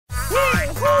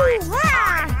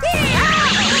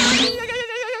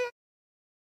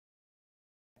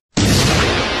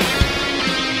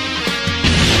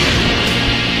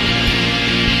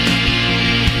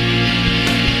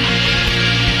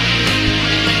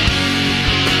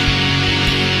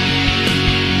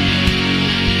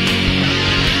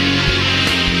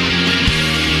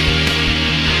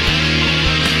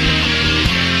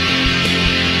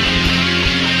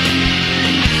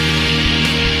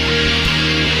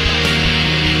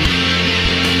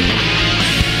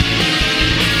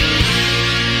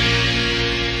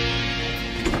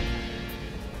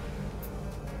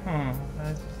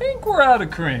Out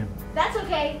of cream. That's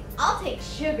okay. I'll take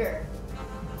sugar.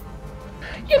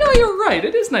 You know, you're right.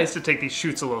 It is nice to take these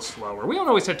shoots a little slower. We don't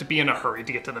always have to be in a hurry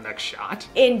to get to the next shot.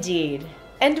 Indeed.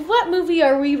 And what movie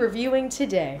are we reviewing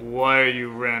today? Why are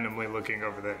you randomly looking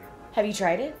over there? Have you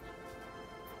tried it?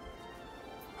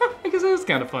 Huh, I guess that was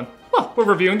kind of fun. Well, we're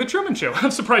reviewing The Truman Show.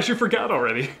 I'm surprised you forgot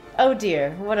already. Oh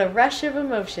dear, what a rush of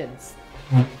emotions.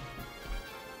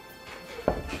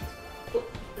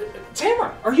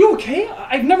 Tamara, are you okay?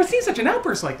 I've never seen such an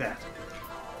outburst like that.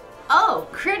 Oh,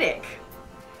 critic.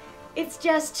 It's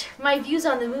just, my views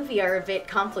on the movie are a bit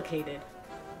complicated.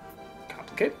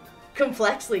 Complicated?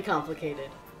 Complexly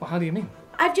complicated. Well, how do you mean?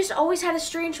 I've just always had a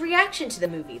strange reaction to the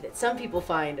movie that some people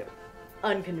find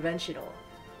unconventional.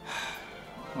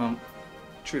 Well,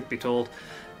 truth be told,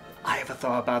 I have a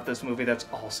thought about this movie that's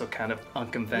also kind of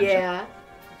unconventional. Yeah.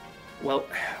 Well,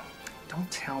 don't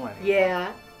tell anyone.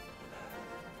 Yeah.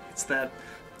 It's that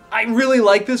I really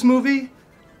like this movie,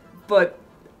 but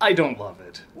I don't love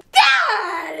it.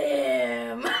 Got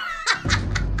him!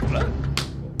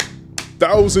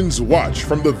 Thousands watch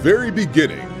from the very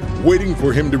beginning, waiting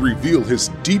for him to reveal his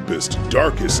deepest,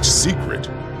 darkest secret.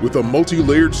 With a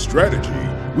multi-layered strategy,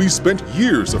 we spent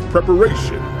years of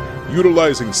preparation,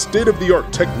 utilizing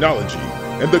state-of-the-art technology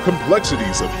and the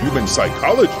complexities of human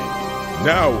psychology.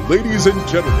 Now, ladies and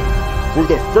gentlemen, for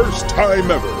the first time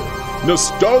ever,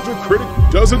 Nostalgia Critic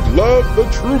doesn't love The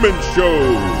Truman Show!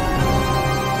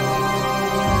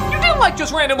 You didn't like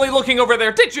just randomly looking over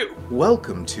there, did you?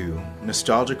 Welcome to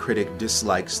Nostalgia Critic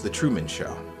Dislikes The Truman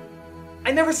Show.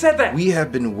 I never said that. We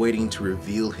have been waiting to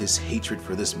reveal his hatred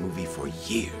for this movie for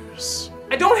years.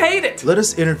 I don't hate it! Let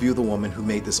us interview the woman who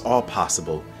made this all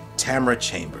possible, Tamara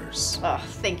Chambers. Oh,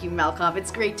 thank you, Malcolm. It's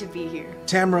great to be here.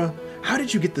 Tamara, how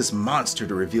did you get this monster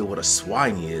to reveal what a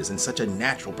swine he is in such a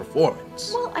natural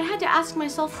performance? Well, I had to ask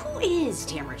myself, who is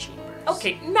Tamara Chambers?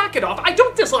 Okay, knock it off. I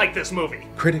don't dislike this movie.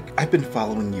 Critic, I've been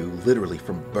following you literally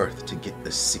from birth to get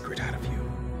this secret out of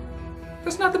you.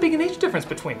 There's not the big an age difference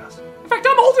between us. In fact,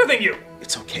 I'm older than you.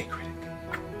 It's okay, Critic.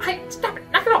 Hey, stop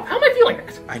it. Knock it off. How am I feeling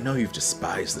that? I know you've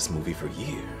despised this movie for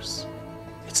years.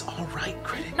 It's all right,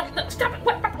 Critic. No, stop it.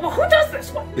 Who does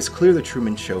this? What? It's clear The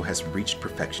Truman Show has reached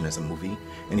perfection as a movie,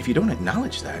 and if you don't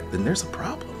acknowledge that, then there's a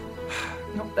problem.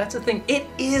 No, that's the thing. It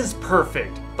is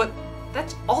perfect, but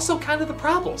that's also kind of the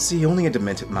problem. See, only a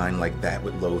demented mind like that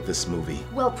would loathe this movie.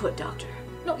 Well put, Doctor.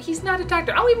 No, he's not a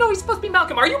doctor. I don't even know he's supposed to be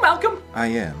Malcolm. Are you Malcolm? I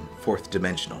am, fourth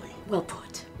dimensionally. Well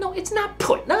put. No, it's not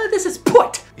put. None of this is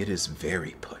put. It is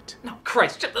very put. No,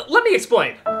 Christ. Let me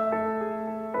explain.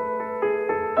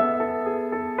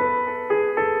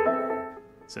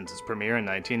 Since its premiere in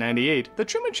 1998, The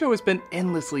Truman Show has been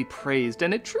endlessly praised,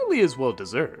 and it truly is well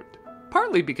deserved.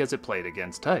 Partly because it played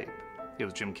against type. It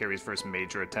was Jim Carrey's first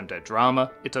major attempt at drama,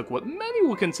 it took what many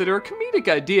will consider a comedic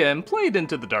idea and played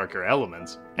into the darker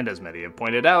elements, and as many have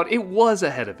pointed out, it was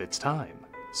ahead of its time.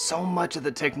 So much of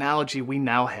the technology we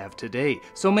now have today,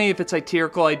 so many of its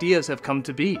satirical ideas have come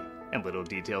to be, and little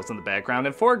details in the background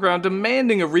and foreground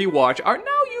demanding a rewatch are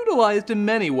now utilized in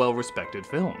many well-respected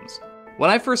films. When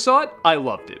I first saw it, I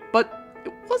loved it, but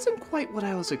it wasn't quite what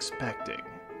I was expecting.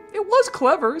 It was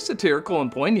clever, satirical,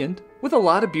 and poignant, with a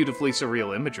lot of beautifully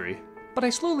surreal imagery, but I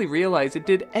slowly realized it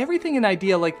did everything an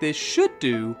idea like this should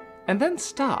do, and then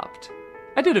stopped.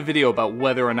 I did a video about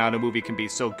whether or not a movie can be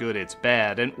so good it's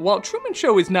bad, and while Truman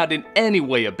Show is not in any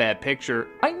way a bad picture,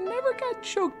 I never got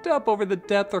choked up over the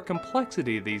depth or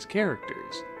complexity of these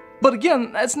characters. But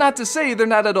again, that's not to say they're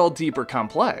not at all deep or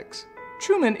complex.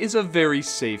 Truman is a very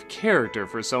safe character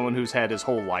for someone who's had his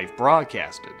whole life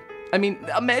broadcasted. I mean,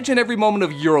 imagine every moment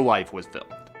of your life was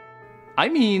filmed. I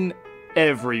mean,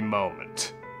 every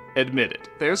moment. Admit it,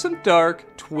 there's some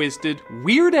dark, twisted,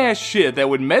 weird-ass shit that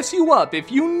would mess you up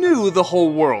if you knew the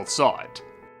whole world saw it.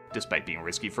 Despite being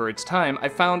risky for its time, I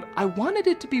found I wanted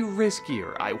it to be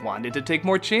riskier. I wanted to take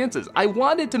more chances. I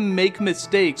wanted to make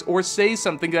mistakes or say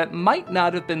something that might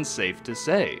not have been safe to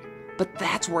say. But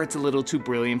that's where it's a little too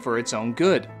brilliant for its own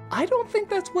good. I don't think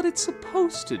that's what it's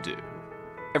supposed to do.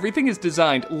 Everything is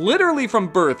designed literally from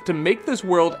birth to make this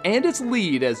world and its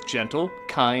lead as gentle,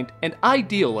 kind, and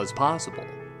ideal as possible.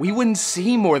 We wouldn't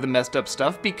see more of the messed up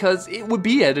stuff because it would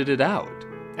be edited out.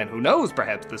 And who knows,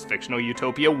 perhaps this fictional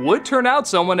utopia would turn out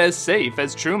someone as safe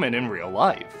as Truman in real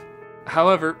life.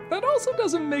 However, that also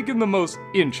doesn't make him the most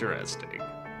interesting.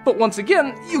 But once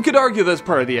again, you could argue that's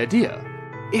part of the idea.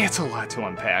 It's a lot to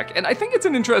unpack, and I think it's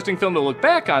an interesting film to look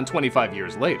back on 25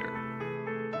 years later.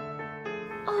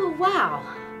 Oh, wow.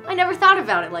 I never thought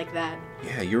about it like that.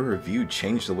 Yeah, your review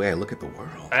changed the way I look at the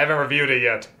world. I haven't reviewed it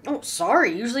yet. Oh,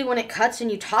 sorry. Usually when it cuts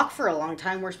and you talk for a long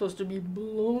time, we're supposed to be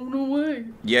blown away.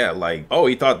 Yeah, like, oh,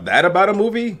 he thought that about a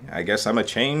movie? I guess I'm a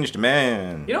changed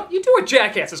man. You know, you two are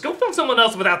jackasses. Go film someone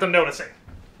else without them noticing.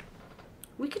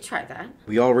 We could try that.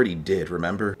 We already did,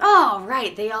 remember? Oh,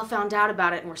 right. They all found out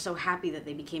about it and were so happy that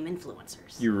they became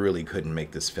influencers. You really couldn't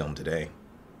make this film today.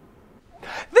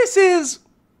 This is...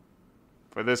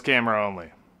 for this camera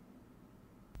only.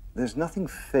 There's nothing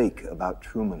fake about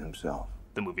Truman himself.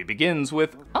 The movie begins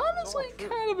with, honestly,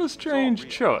 kind of a strange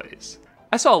choice.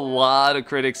 I saw a lot of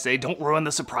critics say, don't ruin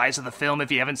the surprise of the film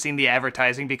if you haven't seen the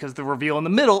advertising because the reveal in the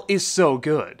middle is so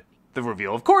good. The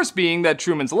reveal, of course, being that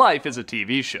Truman's life is a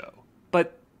TV show.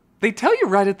 But they tell you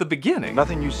right at the beginning.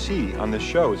 Nothing you see on this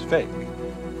show is fake.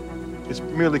 It's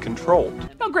merely controlled.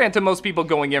 Now granted, most people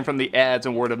going in from the ads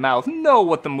and word of mouth know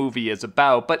what the movie is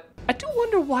about, but I do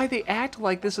wonder why they act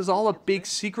like this is all a big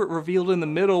secret revealed in the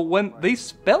middle when they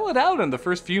spell it out in the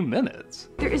first few minutes.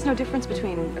 There is no difference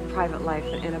between a private life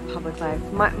and a public life.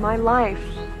 My life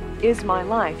is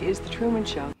the Truman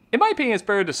Show. In my opinion, it's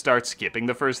better to start skipping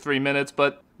the first 3 minutes,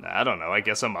 but I don't know, I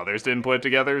guess some others didn't put it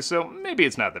together, so maybe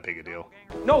it's not that big a deal.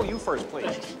 No, you first,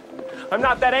 please. I'm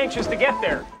not that anxious to get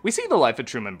there. We see the life of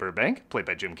Truman Burbank, played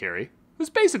by Jim Carrey, who's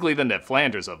basically the Ned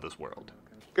Flanders of this world.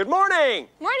 Good morning.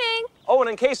 Morning! Oh, and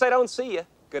in case I don't see you,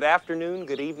 good afternoon,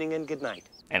 good evening, and good night.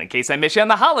 And in case I miss you on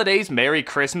the holidays, Merry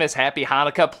Christmas, Happy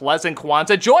Hanukkah, Pleasant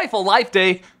Kwanzaa, Joyful Life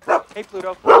Day! Hey,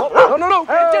 Pluto. Oh, no,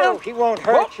 get down. He won't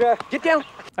hurt you. Get down.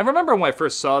 I remember when I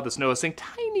first saw this noticing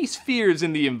tiny spheres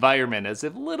in the environment as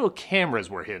if little cameras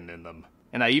were hidden in them.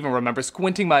 And I even remember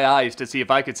squinting my eyes to see if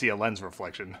I could see a lens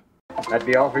reflection. That'd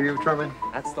be all for you, Truman?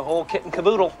 That's the whole kit and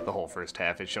caboodle. The whole first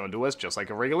half is shown to us just like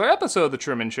a regular episode of The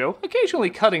Truman Show, occasionally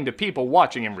cutting to people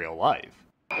watching in real life.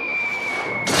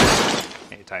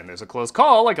 Anytime there's a close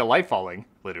call, like a light falling,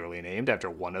 literally named after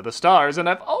one of the stars, and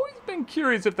I've always been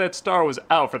curious if that star was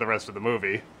out for the rest of the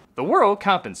movie. The world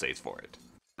compensates for it.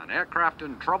 An aircraft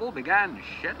in trouble began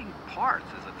shedding parts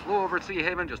as it flew over Sea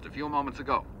Haven just a few moments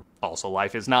ago. Also,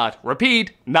 life is not,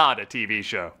 repeat, not a TV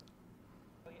show.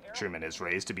 Truman is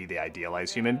raised to be the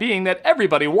idealized human being that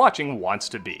everybody watching wants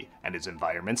to be, and his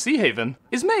environment, Sea Haven,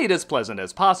 is made as pleasant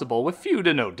as possible with few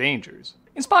to no dangers.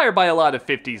 Inspired by a lot of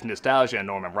 50s nostalgia and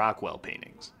Norman Rockwell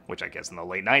paintings, which I guess in the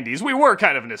late 90s we were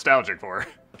kind of nostalgic for.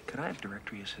 Could I have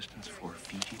directory assistance for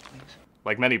Fiji, please?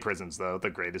 Like many prisons, though, the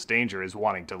greatest danger is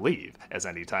wanting to leave, as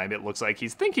anytime it looks like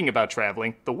he's thinking about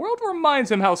traveling, the world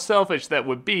reminds him how selfish that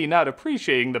would be not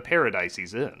appreciating the paradise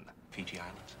he's in. Fiji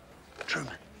Islands.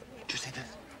 Truman, did you see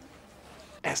this?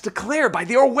 As declared by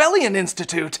the Orwellian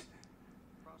Institute!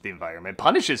 The environment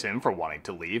punishes him for wanting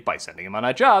to leave by sending him on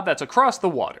a job that's across the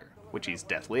water, which he's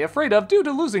deathly afraid of due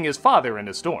to losing his father in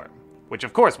a storm, which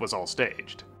of course was all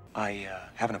staged. I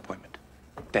have an appointment.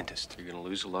 Dentist. You're gonna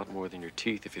lose a lot more than your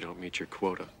teeth if you don't meet your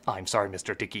quota. I'm sorry,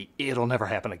 Mr. Dickey. It'll never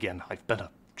happen again. I've been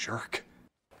a jerk.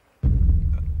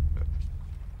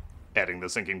 Adding the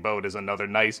sinking boat is another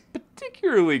nice,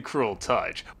 particularly cruel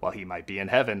touch. While he might be in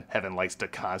heaven, heaven likes to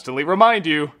constantly remind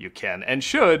you can and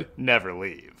should never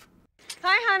leave.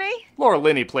 Hi, honey. Laura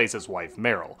Linney plays his wife,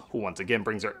 Meryl, who once again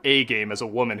brings her A-game as a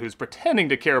woman who's pretending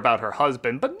to care about her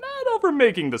husband, but not over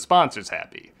making the sponsors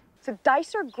happy. It's a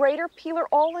dicer, grater, peeler,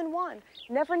 all in one.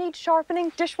 Never need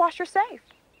sharpening, dishwasher safe.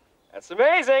 That's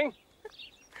amazing.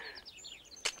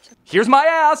 Here's my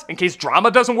ass! In case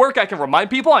drama doesn't work, I can remind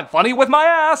people I'm funny with my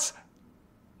ass!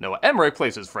 Noah Emmerich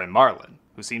plays his friend Marlon,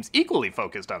 who seems equally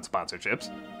focused on sponsorships.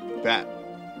 That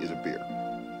is a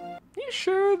beer. You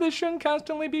sure this shouldn't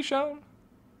constantly be shown?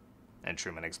 And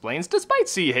Truman explains, despite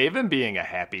Sea Haven being a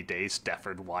happy day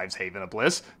Stafford wives' haven of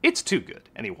bliss, it's too good,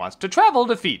 and he wants to travel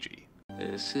to Fiji.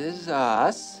 This is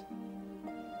us.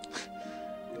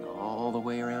 And all the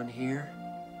way around here,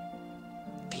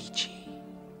 Fiji.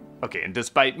 Okay, and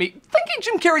despite me thinking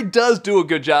Jim Carrey does do a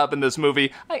good job in this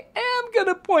movie, I am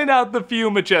gonna point out the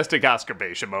few majestic Oscar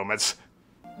bait moments.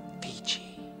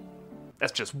 Fiji.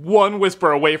 That's just one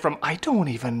whisper away from, I don't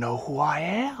even know who I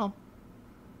am.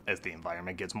 As the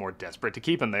environment gets more desperate to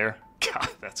keep him there. God,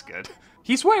 that's good.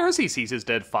 He swears he sees his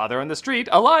dead father on the street,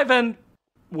 alive and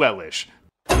well-ish.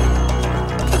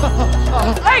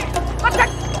 Hey!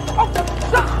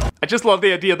 I just love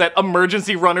the idea that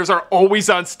emergency runners are always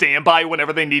on standby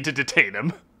whenever they need to detain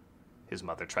him. His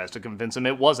mother tries to convince him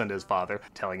it wasn't his father,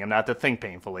 telling him not to think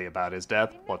painfully about his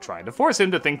death, while trying to force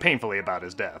him to think painfully about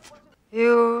his death.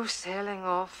 You sailing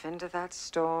off into that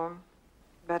storm.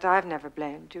 But I've never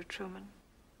blamed you, Truman.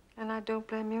 And I don't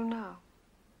blame you now.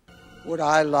 Would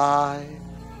I lie?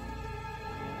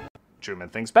 Truman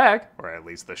thinks back, or at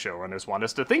least the showrunners want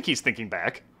us to think he's thinking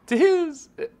back, to his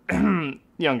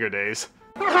younger days.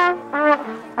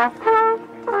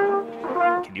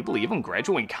 Can you believe I'm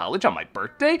graduating college on my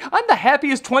birthday? I'm the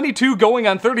happiest 22 going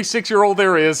on 36-year-old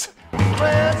there is.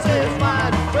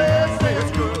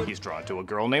 He's drawn to a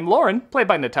girl named Lauren, played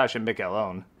by Natasha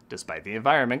Michelon, despite the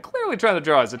environment clearly trying to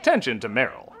draw his attention to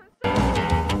Meryl.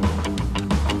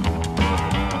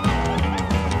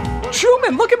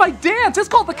 Truman, look at my dance! It's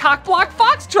called the Cock Block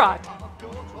Foxtrot!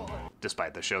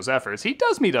 Despite the show's efforts, he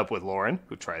does meet up with Lauren,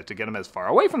 who tries to get him as far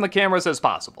away from the cameras as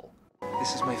possible.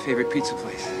 This is my favorite pizza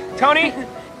place. Tony,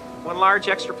 one large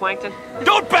extra plankton.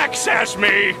 Don't backsash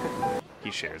me! He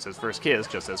shares his first kiss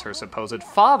just as her supposed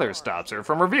father stops her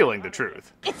from revealing the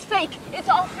truth. It's fake. It's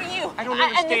all for you. I don't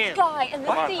understand. And the sky and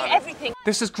the sea, everything.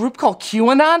 There's this group called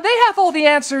QAnon. They have all the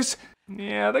answers.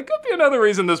 Yeah, that could be another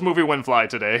reason this movie wouldn't fly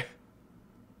today.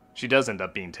 She does end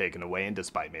up being taken away, and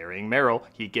despite marrying Meryl,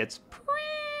 he gets pretty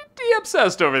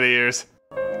obsessed over the years.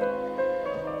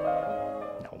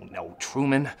 No,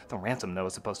 Truman. The ransom note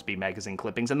is supposed to be magazine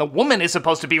clippings, and the woman is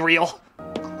supposed to be real.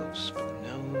 Close, but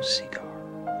no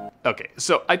cigar. Okay,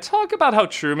 so I talk about how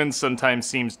Truman sometimes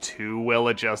seems too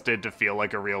well-adjusted to feel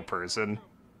like a real person.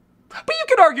 But you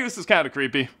could argue this is kind of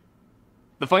creepy.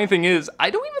 The funny thing is, I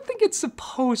don't even think it's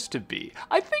supposed to be.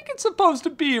 I think it's supposed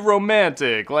to be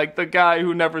romantic, like the guy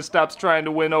who never stops trying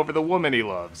to win over the woman he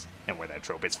loves. And where that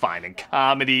trope is fine in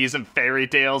comedies and fairy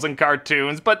tales and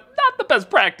cartoons, but not the best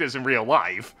practice in real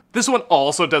life. This one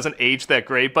also doesn't age that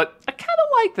great, but I kind of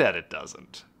like that it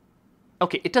doesn't.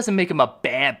 Okay, it doesn't make him a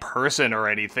bad person or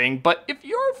anything, but if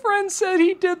your friend said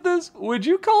he did this, would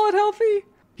you call it healthy?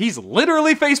 He's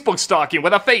literally Facebook stalking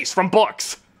with a face from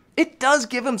books. It does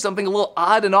give him something a little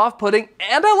odd and off-putting,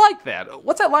 and I like that.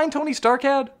 What's that line Tony Stark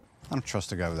had? I don't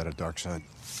trust a guy without a dark side.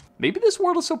 Maybe this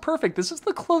world is so perfect, this is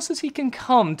the closest he can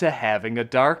come to having a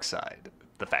dark side.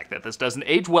 The fact that this doesn't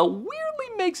age well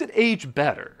weirdly makes it age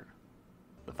better.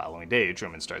 The following day,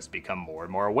 Truman starts to become more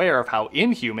and more aware of how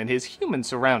inhuman his human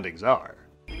surroundings are.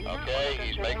 Okay,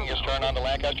 he's making his turn onto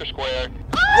Lancaster Square.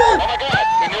 Oh my God!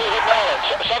 He knew it with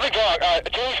knowledge. Something's wrong.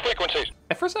 Change frequencies.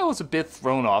 At first I was a bit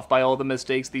thrown off by all the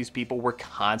mistakes these people were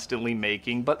constantly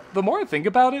making, but the more I think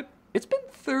about it, it's been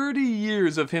 30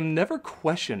 years of him never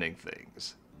questioning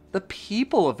things. The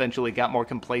people eventually got more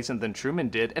complacent than Truman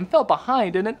did and fell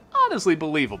behind in an honestly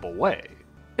believable way.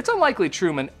 It's unlikely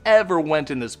Truman ever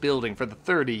went in this building for the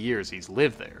 30 years he's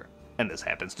lived there. And this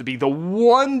happens to be the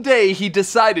one day he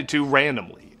decided to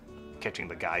randomly, catching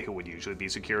the guy who would usually be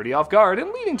security off guard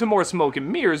and leading to more smoke and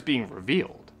mirrors being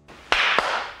revealed.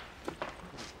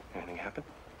 Anything happen?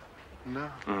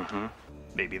 No.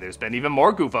 Maybe there's been even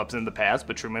more goof-ups in the past,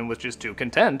 but Truman was just too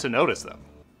content to notice them,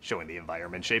 showing the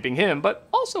environment shaping him, but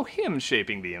also him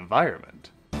shaping the environment.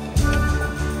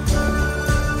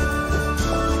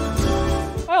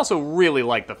 I also really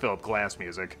like the Philip Glass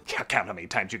music. Count how many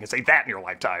times you can say that in your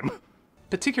lifetime.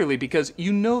 Particularly because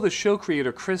you know the show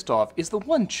creator Christof is the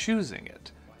one choosing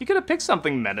it. You could have picked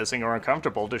something menacing or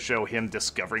uncomfortable to show him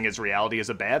discovering his reality is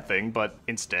a bad thing, but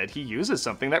instead he uses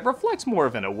something that reflects more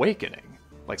of an awakening.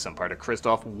 Like some part of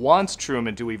Christof wants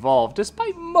Truman to evolve,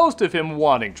 despite most of him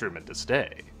wanting Truman to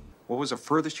stay. What was the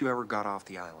furthest you ever got off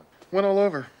the island? Went all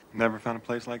over. Never found a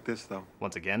place like this, though.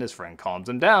 Once again, his friend calms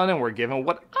him down, and we're given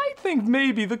what I think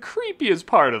may be the creepiest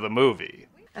part of the movie.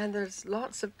 And there's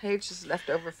lots of pages left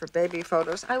over for baby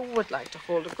photos. I would like to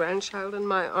hold a grandchild in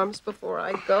my arms before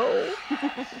I go.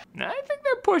 I think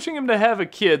they're pushing him to have a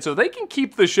kid so they can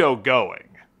keep the show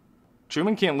going.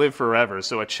 Truman can't live forever,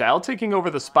 so a child taking over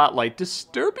the spotlight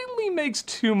disturbingly makes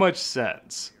too much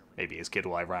sense. Maybe his kid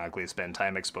will ironically spend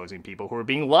time exposing people who are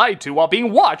being lied to while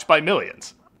being watched by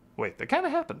millions. Wait, that kind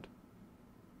of happened.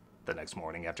 The next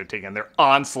morning, after taking their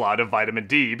onslaught of vitamin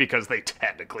D because they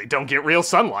technically don't get real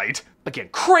sunlight. Again,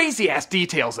 crazy-ass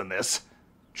details in this.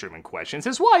 Truman questions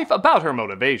his wife about her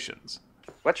motivations.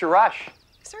 What's your rush?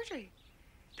 Surgery.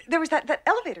 There was that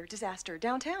elevator disaster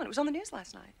downtown. It was on the news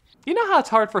last night. You know how it's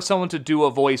hard for someone to do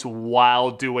a voice while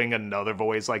doing another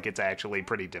voice, like it's actually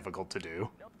pretty difficult to do?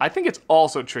 I think it's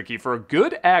also tricky for a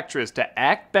good actress to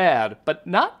act bad, but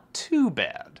not too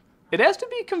bad. It has to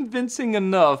be convincing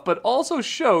enough, but also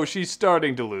show she's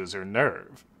starting to lose her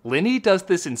nerve. Linny does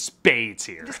this in spades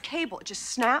here. This cable, it just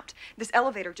snapped. This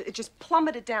elevator, it just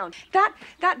plummeted down.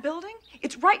 That building,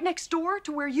 it's right next door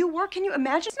to where you work. Can you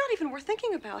imagine? It's not even worth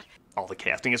thinking about. All the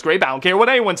casting is great, but I don't care what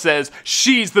anyone says.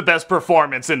 She's the best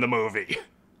performance in the movie.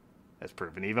 That's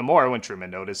proven even more when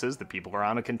Truman notices the people are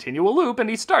on a continual loop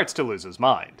and he starts to lose his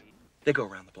mind. They go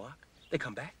around the block. They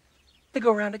come back. They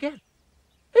go around again.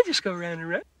 They just go around and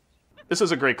around. This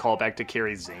is a great callback to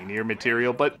Carrey's zanier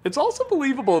material, but it's also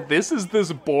believable this is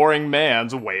this boring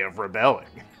man's way of rebelling.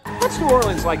 What's New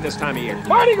Orleans like this time of year?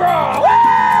 Mardi Gras!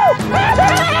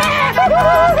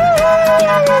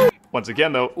 Once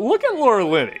again, though, look at Laura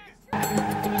Linney.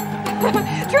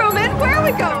 Truman, where are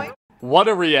we going? What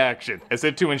a reaction, as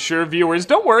if to ensure viewers,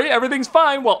 don't worry, everything's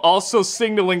fine, while also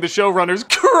signaling the showrunners,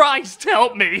 Christ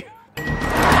help me!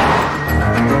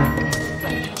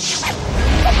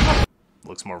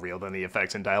 Looks more real than the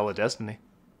effects in Dial of Destiny.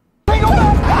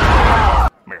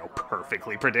 Meryl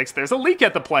perfectly predicts there's a leak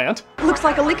at the plant. Looks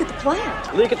like a leak at the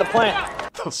plant. Leak at the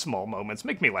plant. Those small moments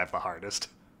make me laugh the hardest.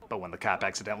 But when the cop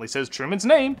accidentally says Truman's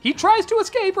name, he tries to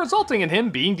escape, resulting in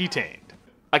him being detained.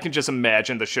 I can just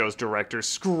imagine the show's director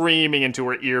screaming into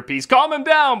her earpiece, calm him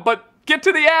down, but get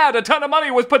to the ad, a ton of money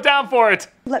was put down for it.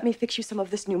 Let me fix you some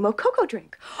of this new Mococo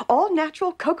drink. All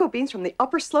natural cocoa beans from the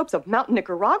upper slopes of Mountain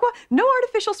Nicaragua, no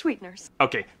artificial sweeteners.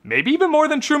 Okay, maybe even more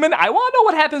than Truman, I want to know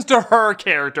what happens to her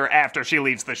character after she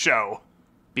leaves the show.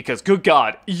 Because, good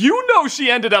God, you know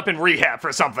she ended up in rehab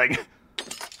for something.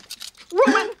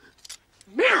 Roman!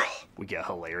 Meryl! We get a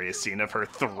hilarious scene of her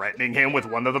threatening him with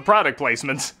one of the product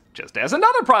placements, just as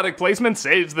another product placement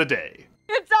saves the day.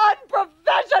 It's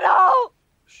unprofessional!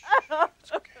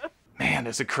 Man,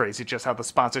 is it crazy just how the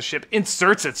sponsorship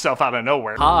inserts itself out of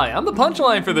nowhere. Hi, I'm the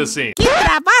punchline for this scene.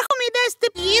 After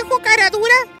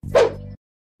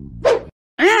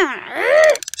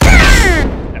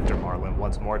Marlon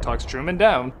once more talks Truman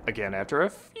down, again after a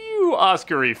few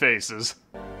Oscar-y faces.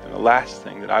 And the last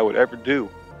thing that I would ever do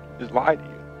is lie to you.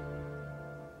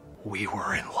 We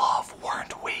were in love,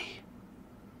 weren't we?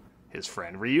 His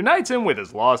friend reunites him with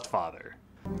his lost father.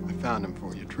 I found him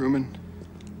for you, Truman.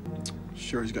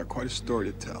 Sure, he's got quite a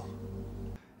story to tell.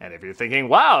 And if you're thinking,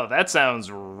 wow, that sounds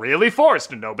really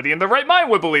forced, and nobody in their right mind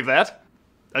would believe that,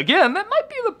 again, that might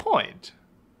be the point.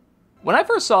 When I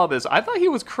first saw this, I thought he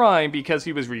was crying because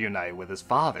he was reunited with his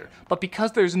father. But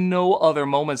because there's no other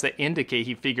moments that indicate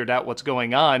he figured out what's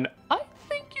going on, I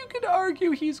think you could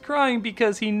argue he's crying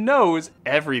because he knows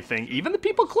everything, even the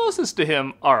people closest to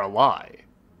him, are a lie.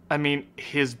 I mean,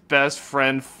 his best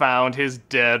friend found his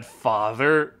dead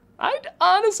father. I'd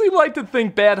honestly like to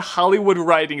think bad Hollywood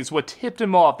writing is what tipped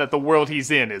him off that the world he's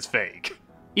in is fake.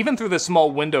 Even through the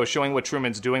small window showing what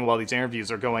Truman's doing while these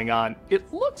interviews are going on,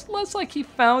 it looks less like he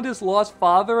found his lost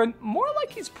father and more like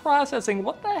he's processing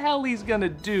what the hell he's gonna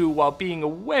do while being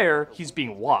aware he's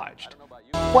being watched.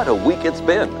 What a week it's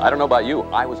been. I don't know about you,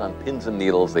 I was on pins and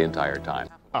needles the entire time.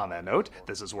 On that note,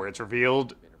 this is where it's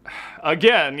revealed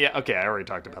again, yeah, okay, I already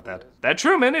talked about that. That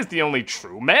Truman is the only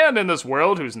true man in this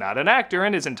world who's not an actor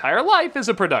and his entire life is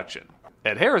a production.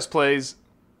 Ed Harris plays,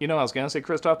 you know I was gonna say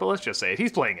Christoph, but let's just say it,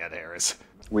 he's playing Ed Harris.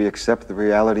 We accept the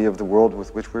reality of the world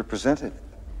with which we're presented.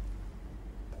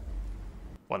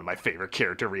 One of my favorite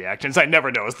character reactions. I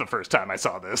never noticed the first time I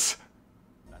saw this.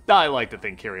 I like to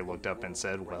think Carrey looked up and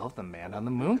said, well, if the man on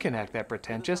the moon can act that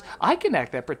pretentious, I can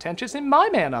act that pretentious in My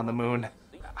Man on the Moon.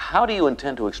 How do you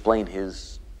intend to explain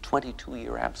his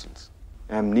 22-year absence?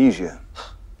 Amnesia.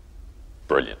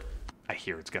 Brilliant. I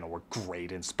hear it's gonna work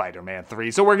great in Spider-Man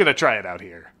 3, so we're gonna try it out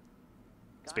here.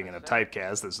 Speaking of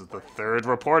typecast, this is the third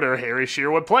reporter Harry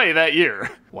Shearer would play that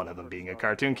year. One of them being a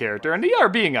cartoon character, and the other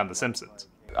being on The Simpsons.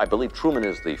 I believe Truman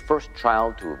is the first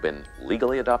child to have been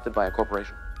legally adopted by a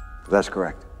corporation. That's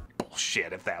correct.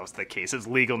 Bullshit, if that was the case, his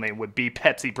legal name would be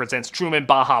Pepsi Presents Truman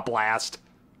Baja Blast.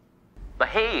 The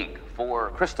Hague for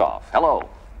Christoph. Hello.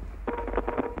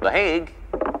 The Hague.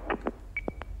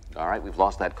 All right, we've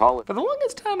lost that call. For the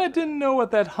longest time, I didn't know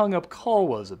what that hung-up call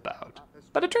was about.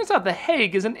 But it turns out The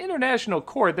Hague is an international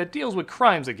court that deals with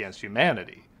crimes against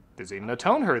humanity. There's even a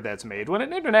tone heard that's made when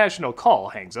an international call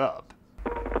hangs up.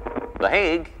 The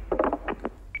Hague.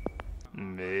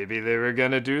 Maybe they were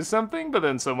gonna do something, but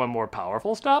then someone more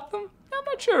powerful stopped them? I'm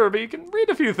not sure, but you can read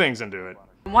a few things into it.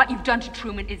 What you've done to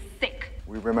Truman is sick.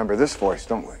 We remember this voice,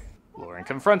 don't we? Lauren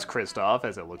confronts Christoph,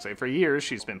 as it looks like for years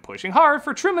she's been pushing hard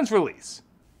for Truman's release.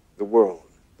 The world,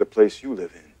 the place you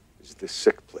live in, is this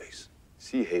sick place.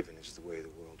 Sea Haven is the way the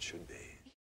world should be.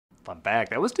 Fun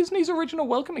fact, that was Disney's original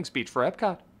welcoming speech for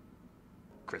Epcot.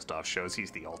 Christoph shows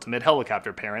he's the ultimate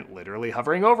helicopter parent, literally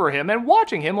hovering over him and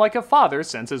watching him like a father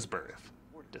since his birth,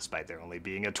 despite there only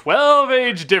being a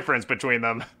 12-age difference between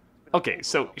them. Okay,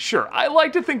 so sure, I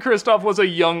like to think Christoph was a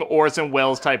young Orson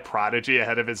Welles type prodigy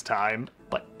ahead of his time,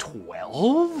 but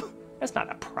 12? That's not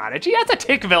a prodigy, that's a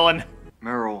tick villain!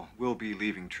 Meryl will be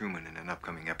leaving Truman in an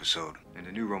upcoming episode, and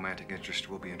a new romantic interest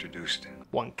will be introduced.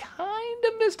 One kind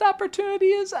of missed opportunity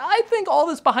is I think all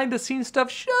this behind-the-scenes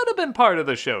stuff should have been part of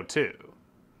the show too.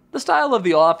 The style of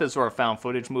The Office or a found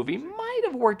footage movie might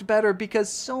have worked better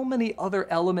because so many other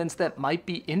elements that might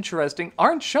be interesting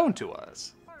aren't shown to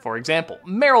us. For example,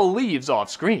 Meryl leaves off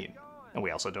screen, and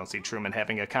we also don't see Truman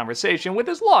having a conversation with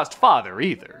his lost father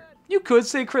either. You could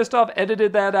say Christoph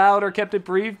edited that out or kept it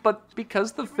brief, but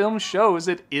because the film shows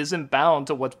it isn't bound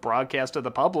to what's broadcast to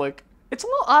the public, it's a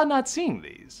little odd not seeing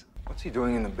these. What's he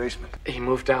doing in the basement? He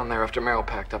moved down there after Meryl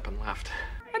packed up and left.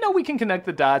 I know we can connect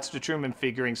the dots to Truman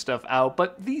figuring stuff out,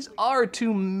 but these are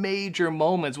two major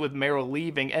moments with Meryl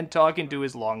leaving and talking to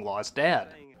his long-lost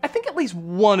dad. I think at least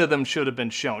one of them should have been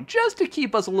shown, just to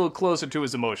keep us a little closer to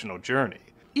his emotional journey.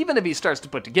 Even if he starts to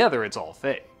put together it's all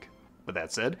fake. With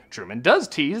that said, Truman does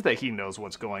tease that he knows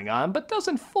what's going on, but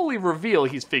doesn't fully reveal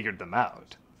he's figured them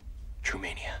out.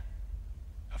 Trumania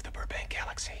of the Burbank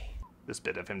Galaxy. This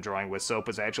bit of him drawing with soap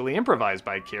was actually improvised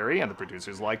by Carrey, and the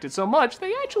producers liked it so much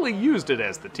they actually used it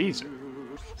as the teaser.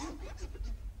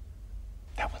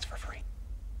 That one's for free.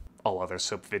 All other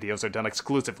soap videos are done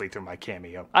exclusively through my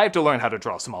Cameo. I have to learn how to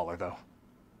draw smaller though.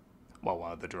 While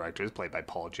one of the directors, played by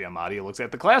Paul Giamatti, looks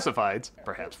at the classifieds,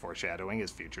 perhaps foreshadowing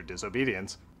his future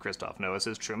disobedience, Christoph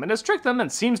notices Truman has tricked them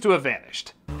and seems to have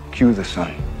vanished. Cue the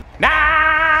sun.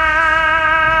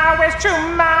 Now it's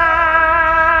Truman!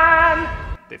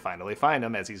 They finally find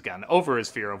him as he's gotten over his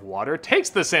fear of water, takes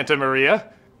the Santa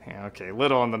Maria, okay,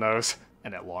 little on the nose,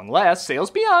 and at long last sails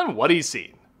beyond what he's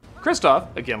seen.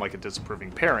 Christoph, again like a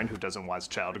disapproving parent who doesn't want his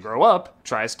child to grow up,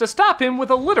 tries to stop him with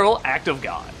a literal act of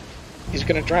God. He's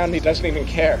gonna drown and he doesn't even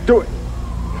care. Do it!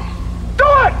 Do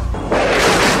it!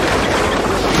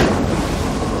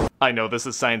 I know this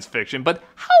is science fiction, but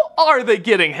how are they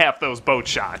getting half those boat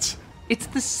shots? It's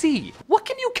the sea. What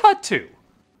can you cut to?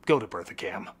 Go to Bertha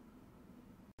Cam.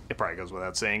 It probably goes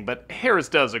without saying, but Harris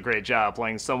does a great job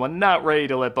playing someone not ready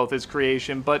to let both his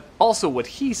creation, but also what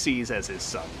he sees as his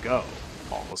son go,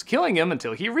 almost killing him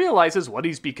until he realizes what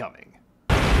he's becoming.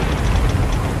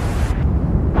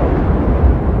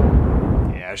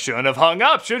 Yeah, shouldn't have hung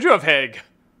up, should you have, Haig?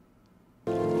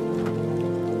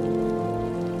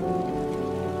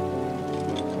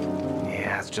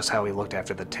 Yeah, that's just how he looked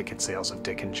after the ticket sales of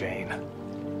Dick and Jane.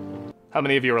 How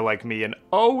many of you are like me and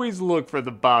always look for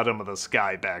the bottom of the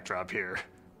sky backdrop here?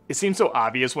 It seems so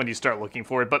obvious when you start looking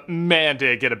for it, but man did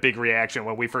it get a big reaction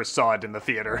when we first saw it in the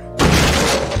theater.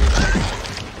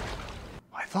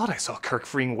 I thought I saw Kirk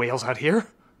freeing whales out here.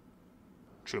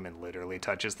 Truman literally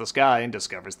touches the sky and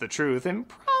discovers the truth in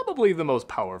probably the most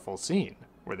powerful scene,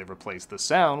 where they replace the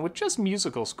sound with just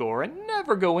musical score and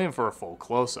never go in for a full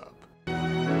close-up.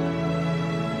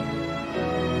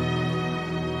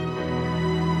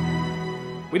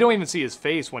 We don't even see his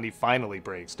face when he finally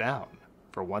breaks down.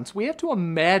 For once, we have to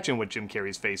imagine what Jim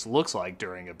Carrey's face looks like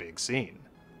during a big scene.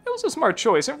 It was a smart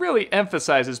choice and really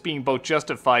emphasizes being both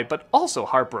justified but also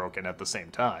heartbroken at the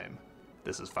same time.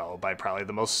 This is followed by probably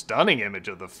the most stunning image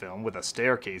of the film with a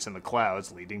staircase in the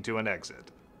clouds leading to an exit,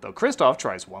 though Christoph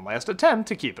tries one last attempt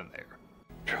to keep him there.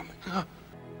 Truman.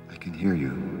 I can hear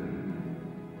you.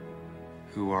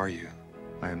 Who are you?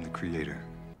 I am the creator.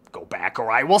 Go back or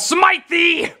I will smite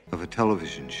thee! Of a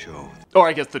television show. Or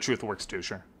I guess the truth works too,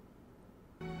 sure.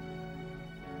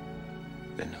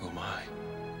 Then who am I?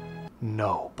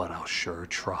 No, but I'll sure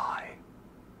try.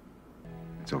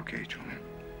 It's okay, Truman.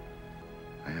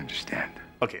 I understand.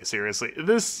 Okay, seriously,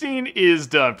 this scene is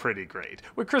done pretty great,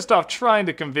 with Christoph trying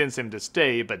to convince him to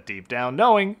stay, but deep down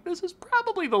knowing this is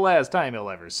probably the last time he'll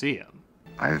ever see him.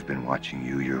 I have been watching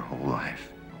you your whole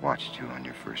life. I watched you on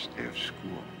your first day of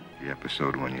school. The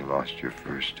episode when you lost your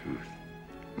first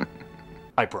tooth.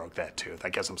 I broke that tooth. I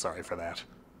guess I'm sorry for that.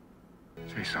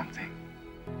 Say something.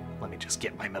 Let me just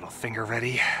get my middle finger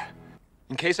ready.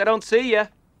 In case I don't see ya,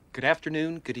 good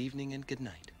afternoon, good evening, and good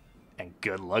night. And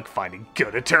good luck finding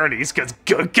good attorneys, because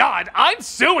good God, I'm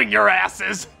suing your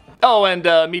asses! Oh, and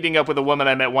meeting up with a woman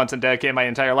I met once and dedicated my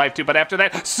entire life to, but after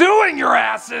that, suing your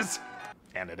asses!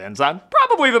 And it ends on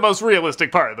probably the most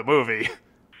realistic part of the movie.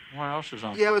 What else is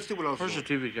on? Yeah, let's see what else. Where's the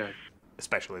TV guide?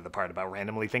 Especially the part about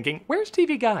randomly thinking, where's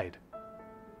TV Guide?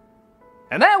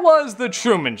 And that was The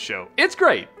Truman Show. It's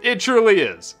great. It truly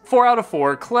is. 4 out of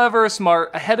 4, clever, smart,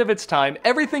 ahead of its time.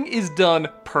 Everything is done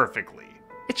perfectly.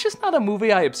 It's just not a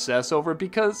movie I obsess over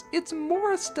because it's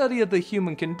more a study of the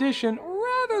human condition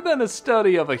rather than a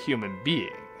study of a human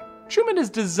being. Truman is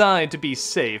designed to be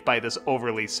safe by this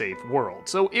overly safe world,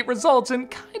 so it results in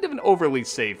kind of an overly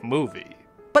safe movie.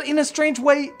 But in a strange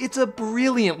way, it's a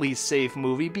brilliantly safe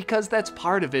movie because that's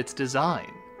part of its design.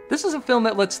 This is a film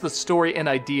that lets the story and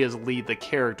ideas lead the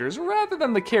characters rather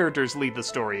than the characters lead the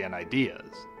story and ideas.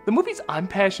 The movies I'm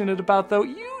passionate about, though,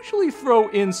 usually throw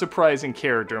in surprising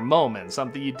character moments,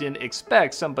 something you didn't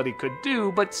expect somebody could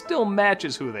do but still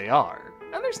matches who they are.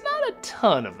 And there's not a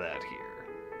ton of that here.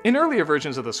 In earlier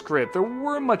versions of the script, there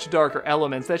were much darker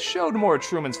elements that showed more of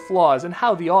Truman's flaws and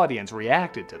how the audience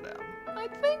reacted to them. I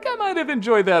think I might have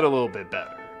enjoyed that a little bit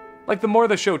better. Like, the more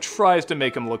the show tries to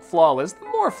make him look flawless, the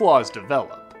more flaws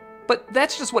develop. But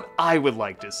that's just what I would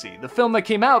like to see. The film that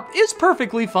came out is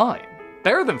perfectly fine.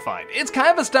 Better than fine. It's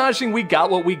kind of astonishing we got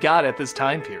what we got at this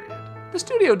time period. The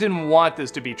studio didn't want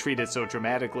this to be treated so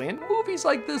dramatically, and movies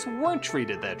like this weren't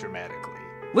treated that dramatically.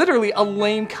 Literally, a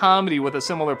lame comedy with a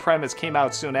similar premise came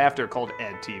out soon after called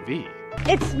Ed TV.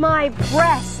 It's my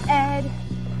breast, Ed.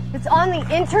 It's on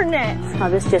the internet. Oh,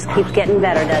 this just keeps getting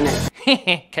better, doesn't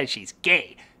it? 'Cause she's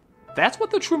gay. That's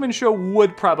what The Truman Show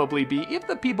would probably be if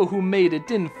the people who made it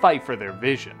didn't fight for their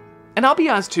vision. And I'll be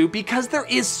honest too, because there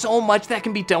is so much that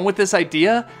can be done with this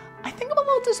idea, I think I'm a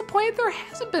little disappointed there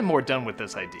hasn't been more done with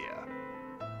this idea.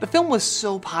 The film was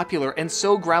so popular and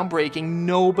so groundbreaking,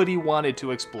 nobody wanted to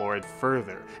explore it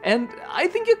further. And I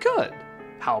think you could.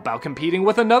 How about competing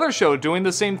with another show doing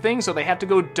the same thing so they have to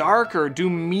go darker,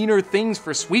 do meaner things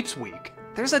for Sweeps Week?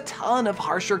 There's a ton of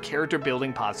harsher character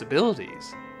building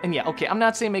possibilities. And yeah, okay, I'm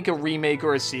not saying make a remake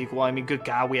or a sequel, I mean, good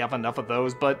God, we have enough of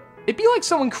those, but it'd be like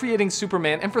someone creating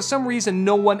Superman and for some reason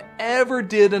no one ever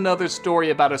did another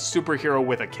story about a superhero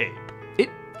with a cape.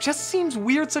 It just seems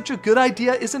weird such a good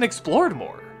idea isn't explored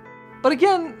more. But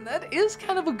again, that is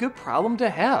kind of a good problem to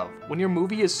have. When your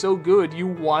movie is so good, you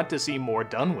want to see more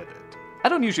done with it. I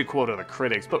don't usually quote other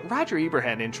critics, but Roger Ebert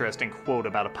had an interesting quote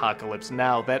about Apocalypse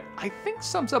Now that I think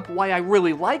sums up why I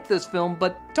really like this film,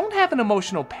 but don't have an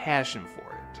emotional passion for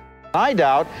it. I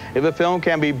doubt if a film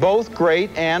can be both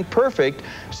great and perfect,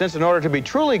 since in order to be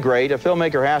truly great, a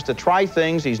filmmaker has to try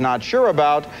things he's not sure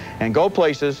about and go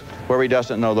places where he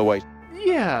doesn't know the way.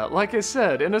 Yeah, like I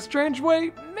said, in a strange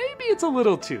way, maybe it's a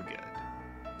little too good.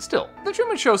 Still, The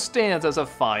Truman Show stands as a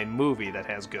fine movie that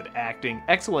has good acting,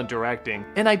 excellent directing,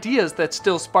 and ideas that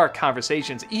still spark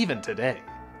conversations even today.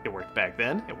 It worked back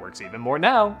then, it works even more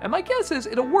now, and my guess is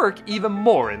it'll work even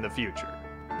more in the future.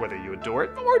 Whether you adore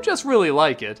it or just really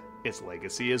like it, its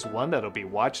legacy is one that'll be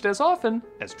watched as often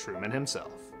as Truman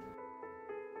himself.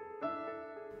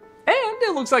 And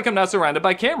it looks like I'm not surrounded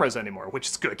by cameras anymore, which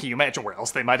is good. Can you imagine where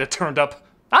else they might have turned up?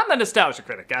 I'm the nostalgia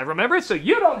critic, guy, remember? So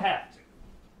you don't have to.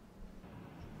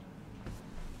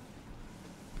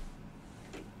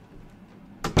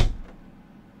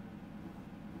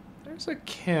 There's a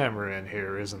camera in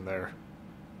here, isn't there?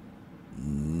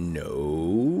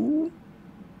 No.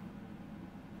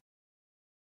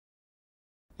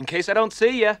 In case I don't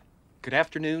see ya, good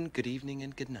afternoon, good evening,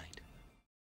 and good night.